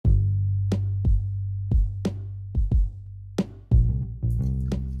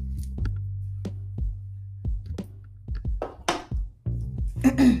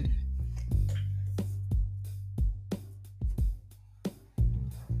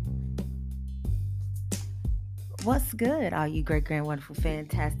What's good, all you great, grand, wonderful,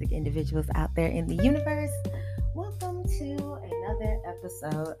 fantastic individuals out there in the universe? Welcome to another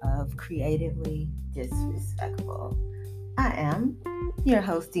episode of Creatively Disrespectful. I am your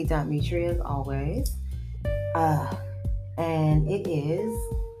host, D. Mitri, as always. Uh, and it is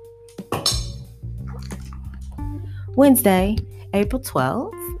Wednesday, April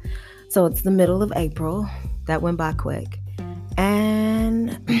 12th. So it's the middle of April. That went by quick.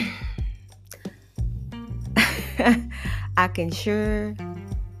 And I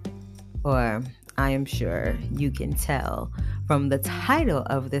am sure you can tell from the title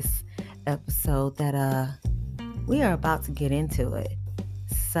of this episode that we are about to get into it.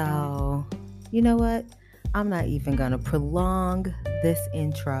 So, you know what? I'm not even going to prolong this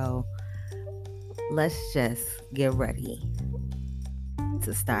intro. Let's just get ready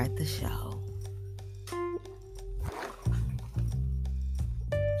to start the show.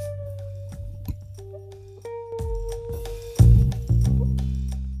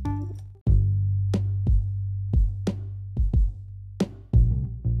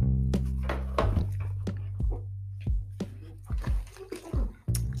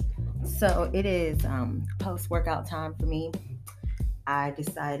 So it is post-workout time for me. I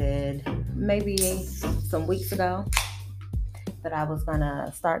decided maybe some weeks ago that I was going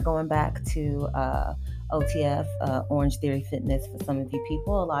to start going back to OTF, Orange Theory Fitness. For some of you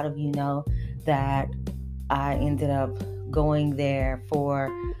people, a lot of you know that I ended up going there for,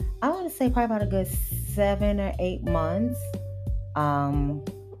 I want to say, probably about a good 7 or 8 months,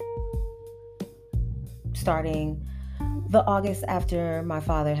 starting the August after my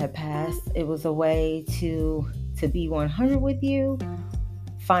father had passed. It was a way to be 100 with you,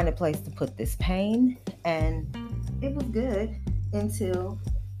 find a place to put this pain, and it was good until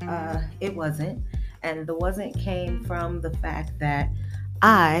it wasn't. And the wasn't came from the fact that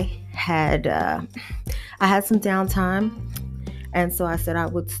I had some downtime, and so I said I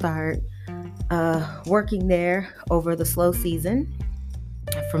would start working there over the slow season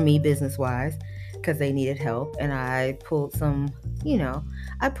for me, business-wise, because they needed help. And I pulled some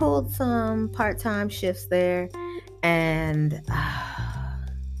part-time shifts there, and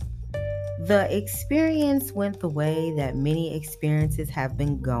the experience went the way that many experiences have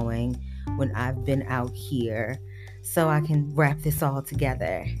been going when I've been out here. So I can wrap this all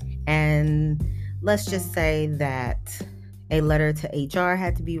together. And let's just say that a letter to HR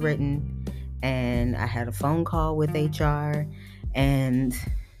had to be written, and I had a phone call with HR, and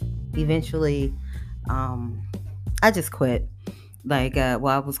eventually I just quit. I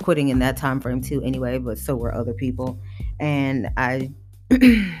was quitting in that time frame too anyway, but so were other people. And I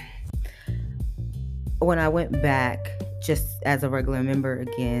when I went back just as a regular member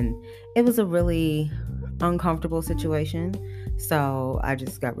again, it was a really uncomfortable situation. So I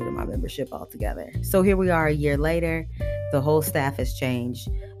just got rid of my membership altogether. So here we are a year later. The whole staff has changed.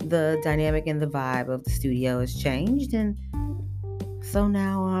 The dynamic and the vibe of the studio has changed. And so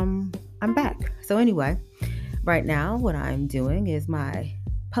now I'm back. So anyway, right now what I'm doing is my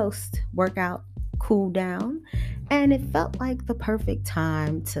post-workout cool down. And it felt like the perfect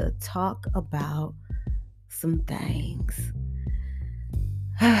time to talk about some things.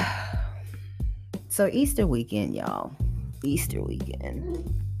 So Easter weekend, y'all. Easter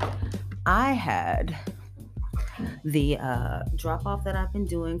weekend. I had the drop-off that I've been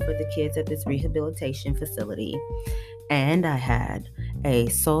doing for the kids at this rehabilitation facility. And I had a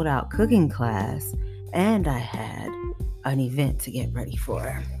sold-out cooking class. And I had an event to get ready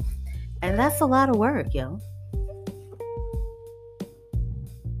for. And that's a lot of work, yo.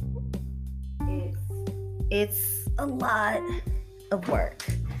 It's a lot of work.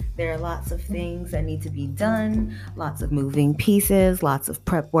 There are lots of things that need to be done, lots of moving pieces, lots of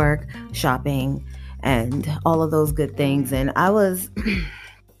prep work, shopping, and all of those good things. And I was,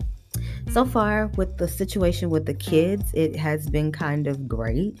 so far with the situation with the kids, it has been kind of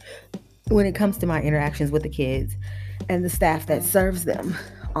great when it comes to my interactions with the kids and the staff that serves them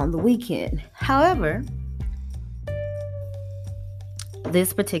on the weekend. However,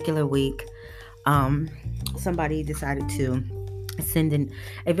 this particular week, somebody decided to send in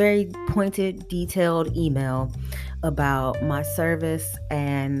a very pointed, detailed email about my service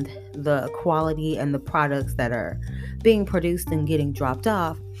and the quality and the products that are being produced and getting dropped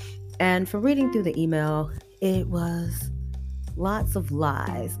off. And for reading through the email, it was lots of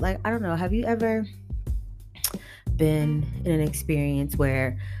lies. Like, I don't know, have you ever been in an experience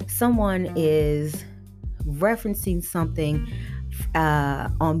where someone is referencing something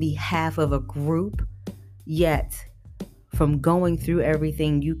on behalf of a group, yet from going through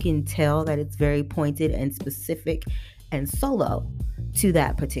everything, you can tell that it's very pointed and specific and solo to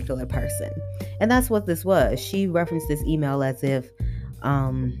that particular person. And that's what this was. She referenced this email as if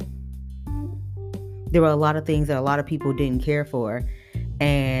there were a lot of things that a lot of people didn't care for,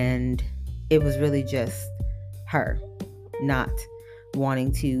 and it was really just her not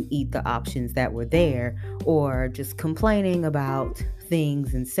wanting to eat the options that were there, or just complaining about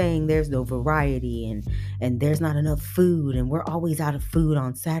things and saying there's no variety, and there's not enough food, and we're always out of food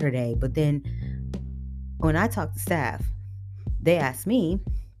on Saturday. But then when I talk to staff, they ask me,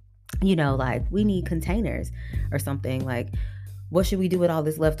 like, we need containers or something, like, what should we do with all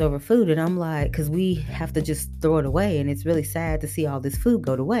this leftover food? And I'm like, because we have to just throw it away, and it's really sad to see all this food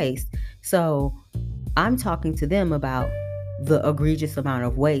go to waste. So I'm talking to them about the egregious amount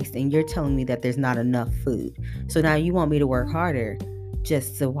of waste, and you're telling me that there's not enough food. So now you want me to work harder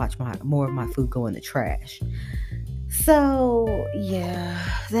just to watch more of my food go in the trash. So yeah,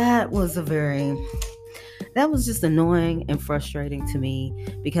 that was just annoying and frustrating to me,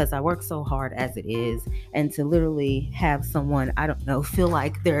 because I work so hard as it is, and to literally have someone, I don't know, feel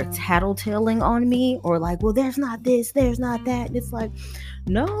like they're tattletaling on me, or like, well, there's not this, there's not that. And it's like,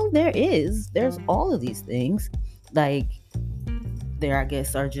 no, there's all of these things. Like, there, I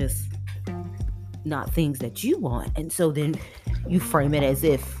guess, are just not things that you want. And so then you frame it as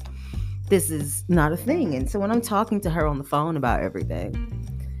if this is not a thing. And so when I'm talking to her on the phone about everything,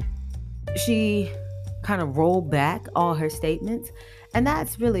 she kind of rolled back all her statements. And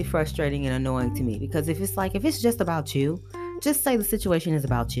that's really frustrating and annoying to me, because if it's just about you, just say the situation is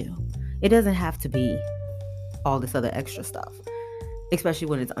about you. It doesn't have to be all this other extra stuff, especially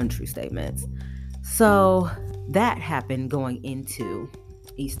when it's untrue statements. So that happened going into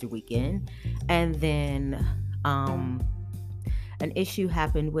Easter weekend. And then an issue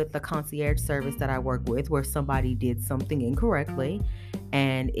happened with the concierge service that I work with, where somebody did something incorrectly,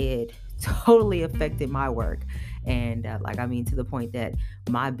 and it totally affected my work. And to the point that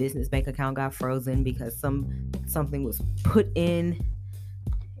my business bank account got frozen because something was put in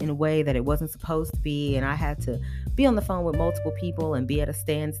a way that it wasn't supposed to be, and I had to be on the phone with multiple people and be at a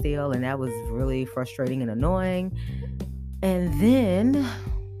standstill, and that was really frustrating and annoying. And then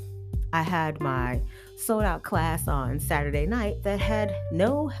I had my sold out class on Saturday night that had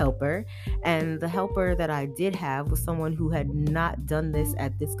no helper, and the helper that I did have was someone who had not done this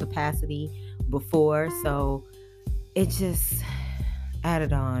at this capacity before, so it just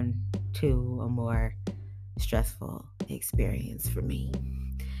added on to a more stressful experience for me.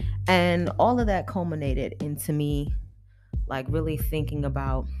 And all of that culminated into me really thinking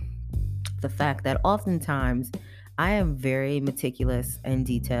about the fact that oftentimes I am very meticulous and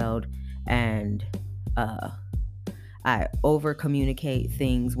detailed, and I over communicate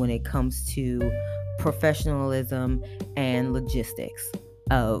things when it comes to professionalism and logistics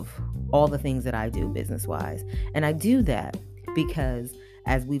of all the things that I do business wise. And I do that because,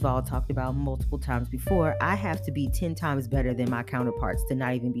 as we've all talked about multiple times before, I have to be 10 times better than my counterparts to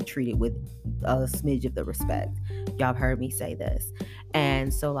not even be treated with a smidge of the respect. Y'all have heard me say this.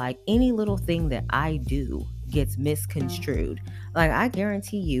 And so any little thing that I do gets misconstrued. I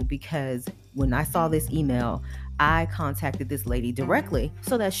guarantee you, because when I saw this email, I contacted this lady directly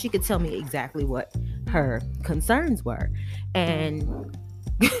so that she could tell me exactly what her concerns were. And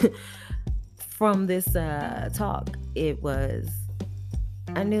from this talk,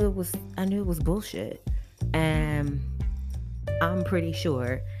 I knew it was bullshit. And I'm pretty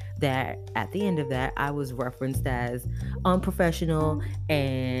sure that at the end of that, I was referenced as unprofessional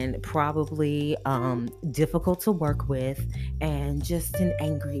and probably difficult to work with, and just an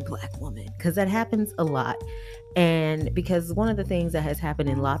angry Black woman, because that happens a lot. And because one of the things that has happened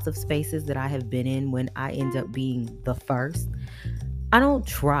in lots of spaces that I have been in, when I end up being the first, I don't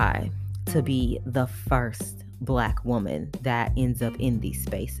try to be the first Black woman that ends up in these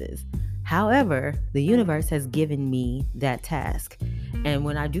spaces. However, the universe has given me that task. And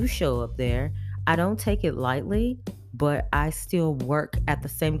when I do show up there, I don't take it lightly, but I still work at the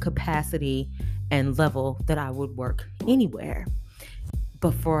same capacity and level that I would work anywhere.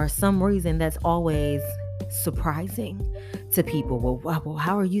 But for some reason, that's always surprising to people. Well,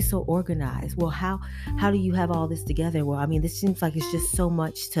 how are you so organized? Well, how do you have all this together? Well, this seems like it's just so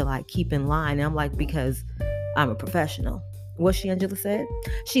much to keep in line. And I'm like, because I'm a professional. What Shangela said?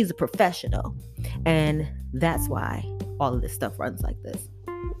 She's a professional. And that's why all of this stuff runs like this.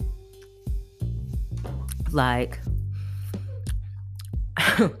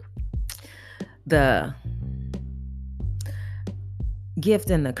 The gift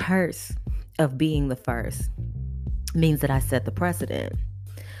and the curse of being the first means that I set the precedent.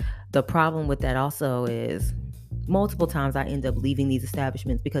 The problem with that also is multiple times I end up leaving these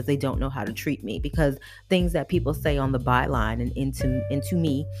establishments because they don't know how to treat me, because things that people say on the byline and into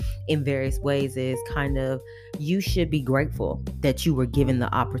me in various ways is kind of, you should be grateful that you were given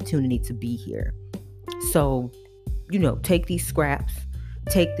the opportunity to be here. So, take these scraps,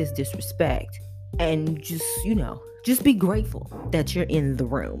 take this disrespect, and just be grateful that you're in the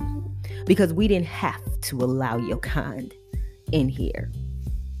room, because we didn't have to allow your kind in here.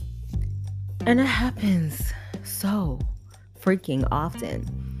 And it happens so freaking often.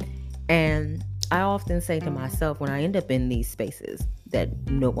 And I often say to myself, when I end up in these spaces that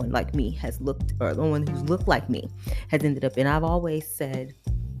no one like me has looked, or no one who's looked like me has ended up in, I've always said,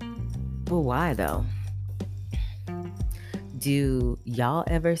 well, why though? Do y'all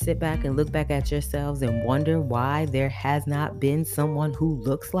ever sit back and look back at yourselves and wonder why there has not been someone who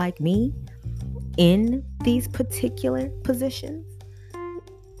looks like me in these particular positions?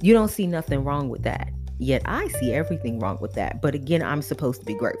 You don't see nothing wrong with that. Yet I see everything wrong with that. But again, I'm supposed to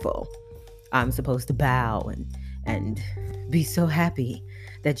be grateful. I'm supposed to bow and be so happy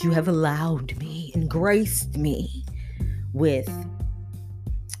that you have allowed me and graced me with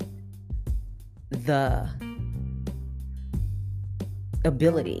the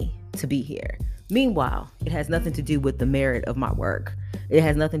ability to be here. Meanwhile, it has nothing to do with the merit of my work. It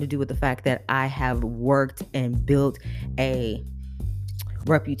has nothing to do with the fact that I have worked and built a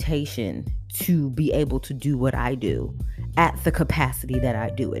reputation to be able to do what I do at the capacity that I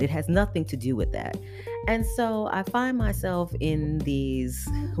do it. It has nothing to do with that. And so I find myself in these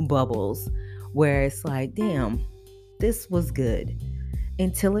bubbles where it's like, damn, this was good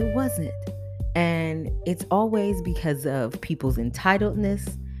until it wasn't. And it's always because of people's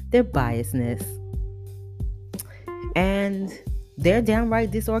entitledness, their biasness, and their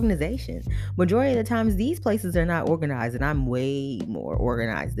downright disorganization. Majority of the times, these places are not organized, and I'm way more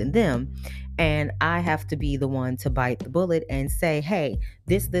organized than them. And I have to be the one to bite the bullet and say, hey,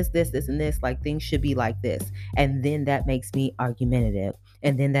 this, and this, like things should be like this. And then that makes me argumentative.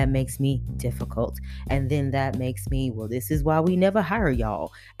 And then that makes me difficult. And then that makes me, well, this is why we never hire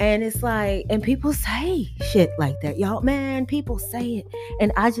y'all. And it's like, and people say shit like that, y'all, man, people say it.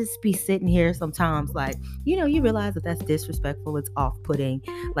 And I just be sitting here sometimes like, you realize that that's disrespectful. It's off-putting,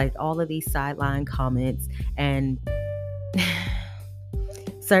 like all of these sideline comments and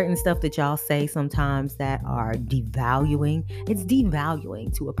certain stuff that y'all say sometimes that are devaluing. It's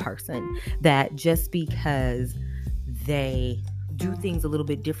devaluing to a person that just because they do things a little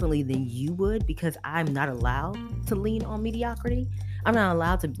bit differently than you would, because I'm not allowed to lean on mediocrity. I'm not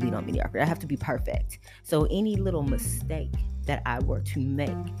allowed to lean on mediocrity. I have to be perfect. So any little mistake that I were to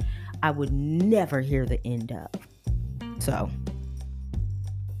make, I would never hear the end of. So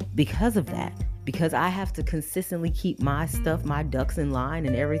because of that, because I have to consistently keep my stuff, my ducks in line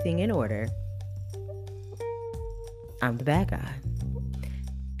and everything in order, I'm the bad guy.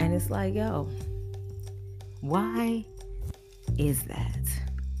 And it's like, yo, why is that?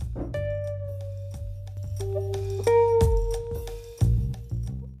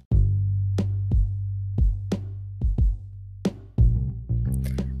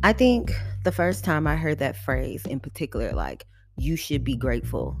 I think the first time I heard that phrase in particular, like, you should be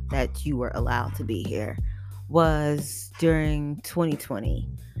grateful that you were allowed to be here, was during 2020.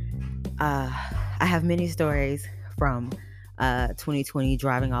 I have many stories from 2020,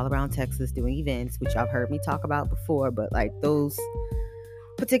 driving all around Texas doing events, which I've heard me talk about before, but like those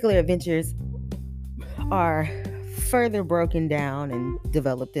particular adventures are further broken down and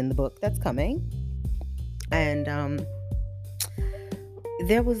developed in the book that's coming. And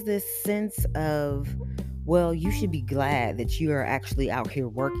there was this sense of, well, you should be glad that you are actually out here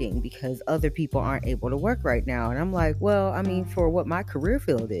working because other people aren't able to work right now. And I'm like, well, I mean, for what my career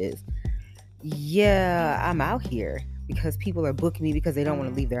field is, yeah, I'm out here because people are booking me because they don't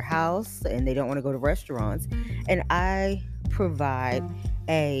want to leave their house and they don't want to go to restaurants. And I provide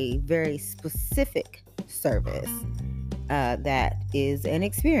a very specific service that is an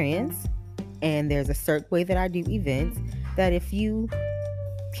experience. And there's a certain way that I do events that if you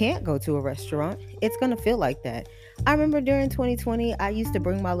can't go to a restaurant, it's going to feel like that. I remember during 2020, I used to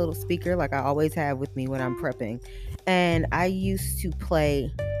bring my little speaker like I always have with me when I'm prepping. And I used to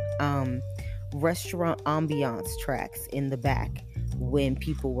play restaurant ambiance tracks in the back when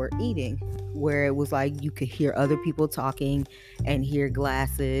people were eating, where it was like you could hear other people talking and hear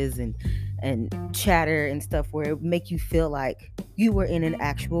glasses and chatter and stuff, where it would make you feel like you were in an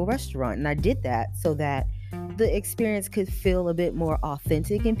actual restaurant. And I did that so that the experience could feel a bit more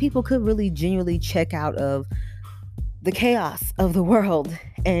authentic and people could really genuinely check out of the chaos of the world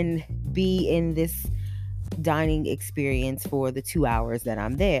and be in this dining experience for the 2 hours that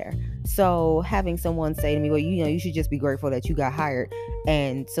I'm there. So having someone say to me, well, you should just be grateful that you got hired,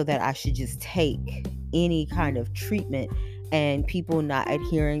 and so that I should just take any kind of treatment, and people not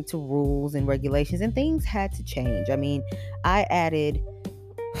adhering to rules and regulations, and things had to change. I mean, I added,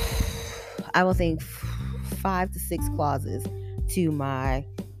 I will think, 5 to 6 clauses to my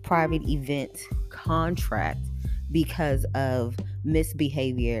private event contract because of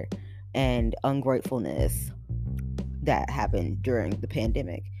misbehavior and ungratefulness that happened during the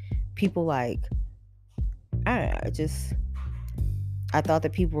pandemic. People like, I don't know, I thought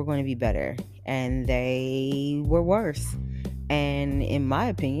that people were going to be better, and they were worse. And in my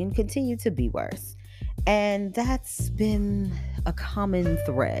opinion, continue to be worse. And that's been a common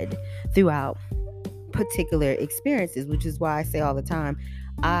thread throughout particular experiences, which is why I say all the time,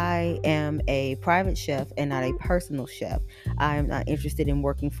 I am a private chef and not a personal chef. I am not interested in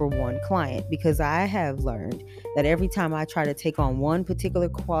working for one client, because I have learned that every time I try to take on one particular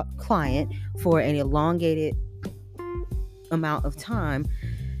client for an elongated amount of time,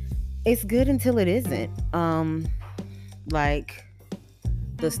 it's good until it isn't. Like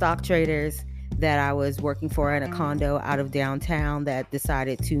the stock traders that I was working for in a condo out of downtown that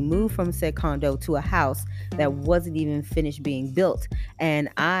decided to move from said condo to a house that wasn't even finished being built. And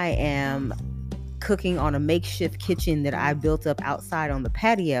I am cooking on a makeshift kitchen that I built up outside on the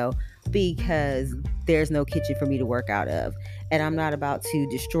patio because there's no kitchen for me to work out of. And I'm not about to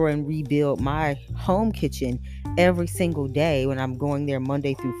destroy and rebuild my home kitchen every single day when I'm going there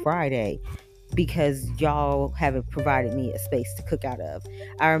Monday through Friday, because y'all haven't provided me a space to cook out of.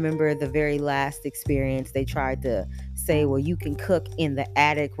 I remember the very last experience, they tried to say, well, you can cook in the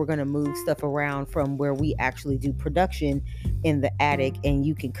attic. We're going to move stuff around from where we actually do production in the attic, and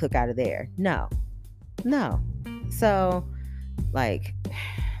you can cook out of there. No. So, like,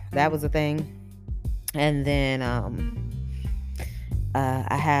 that was a thing. And then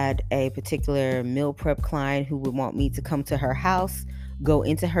I had a particular meal prep client who would want me to come to her house, go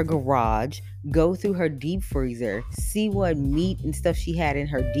into her garage, go through her deep freezer, see what meat and stuff she had in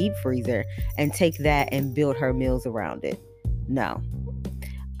her deep freezer, and take that and build her meals around it. No.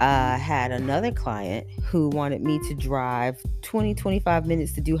 I had another client who wanted me to drive 20-25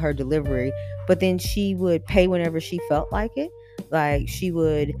 minutes to do her delivery, but then she would pay whenever she felt like it. Like, she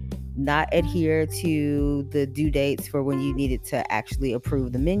would not adhere to the due dates for when you needed to actually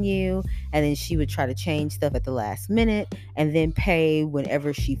approve the menu, and then she would try to change stuff at the last minute, and then pay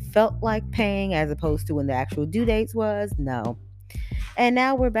whenever she felt like paying as opposed to when the actual due dates was. No. And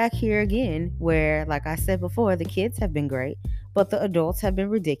now we're back here again where, like I said before, the kids have been great, but the adults have been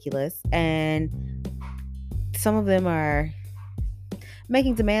ridiculous, and some of them are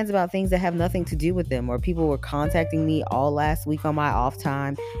making demands about things that have nothing to do with them. Or people were contacting me all last week on my off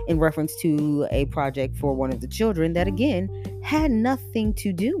time in reference to a project for one of the children that, again, had nothing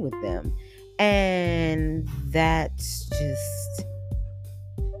to do with them. And that's just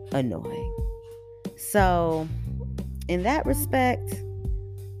annoying. So in that respect,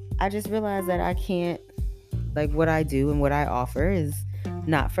 I just realized that I can't, like, what I do and what I offer is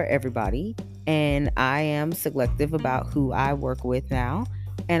not for everybody. And I am selective about who I work with now.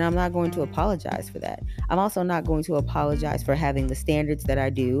 And I'm not going to apologize for that. I'm also not going to apologize for having the standards that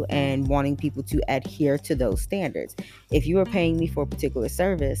I do and wanting people to adhere to those standards. If you are paying me for a particular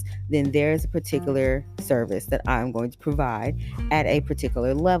service, then there's a particular service that I'm going to provide at a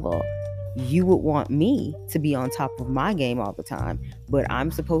particular level. You would want me to be on top of my game all the time, but I'm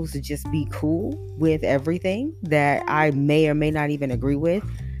supposed to just be cool with everything that I may or may not even agree with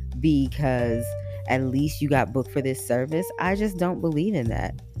because at least you got booked for this service. I just don't believe in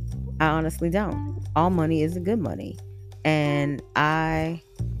that. I honestly don't. All money isn't good money. And my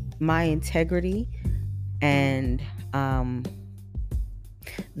integrity and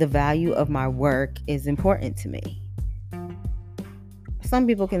the value of my work is important to me. Some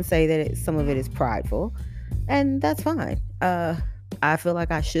people can say that some of it is prideful, and that's fine. I feel like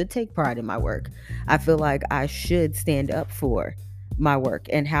I should take pride in my work. I feel like I should stand up for my work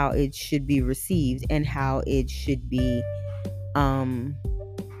and how it should be received and how it should be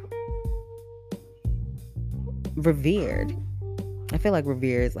revered. I feel like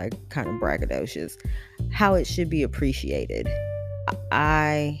revere is like kind of braggadocious. How it should be appreciated.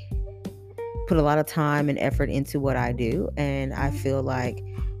 I put a lot of time and effort into what I do, and I feel like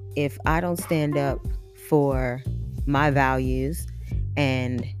if I don't stand up for my values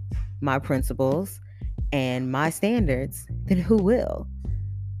and my principles and my standards, then who will?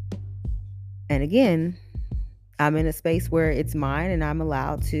 And again, I'm in a space where it's mine and I'm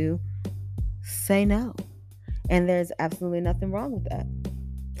allowed to say no. And there's absolutely nothing wrong with that.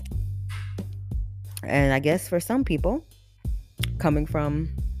 And I guess for some people, coming from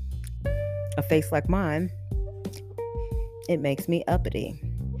a face like mine, it makes me uppity.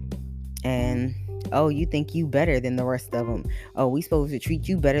 And oh, you think you better than the rest of them. Oh, we supposed to treat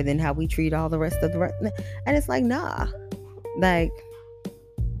you better than how we treat all the rest of the rest. And it's like, nah. Like,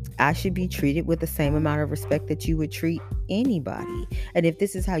 I should be treated with the same amount of respect that you would treat anybody. And if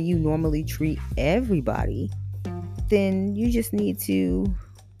this is how you normally treat everybody, then you just need to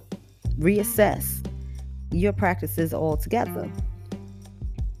reassess your practices altogether.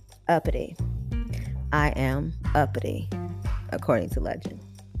 Uppity. I am uppity, according to legend.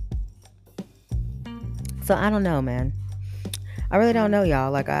 So I don't know, man. I really don't know,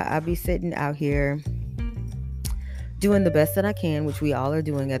 y'all. Like, I be sitting out here doing the best that I can, which we all are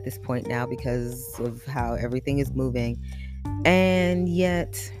doing at this point now because of how everything is moving. And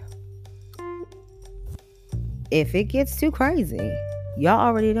yet, if it gets too crazy, y'all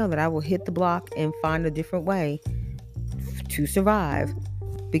already know that I will hit the block and find a different way to survive,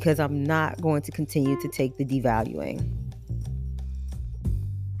 because I'm not going to continue to take the devaluing.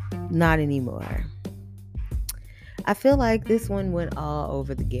 Not anymore. I feel like this one went all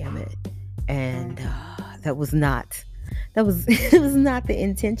over the gamut, and that was not it was not the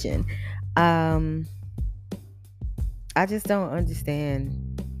intention. I just don't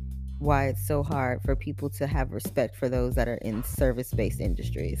understand why it's so hard for people to have respect for those that are in service-based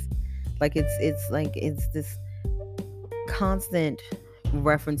industries. Like, it's this constant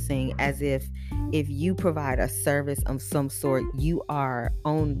referencing as if you provide a service of some sort, you are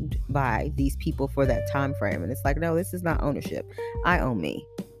owned by these people for that time frame. And it's like, no, this is not ownership. I own me,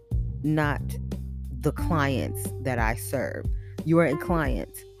 not the clients that I serve. You are a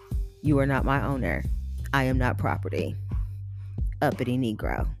client. You are not my owner. I am not property. Uppity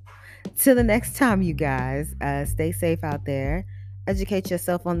Negro. Till the next time, you guys, stay safe out there. Educate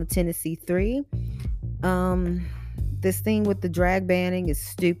yourself on the Tennessee 3. This thing with the drag banning is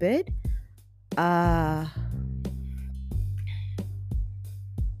stupid. And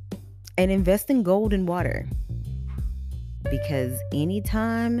invest in gold and water, because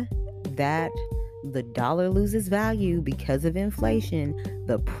anytime that the dollar loses value because of inflation,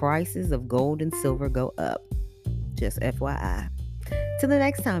 the prices of gold and silver go up. Just FYI. Till the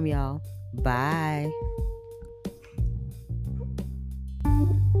next time, y'all. Bye.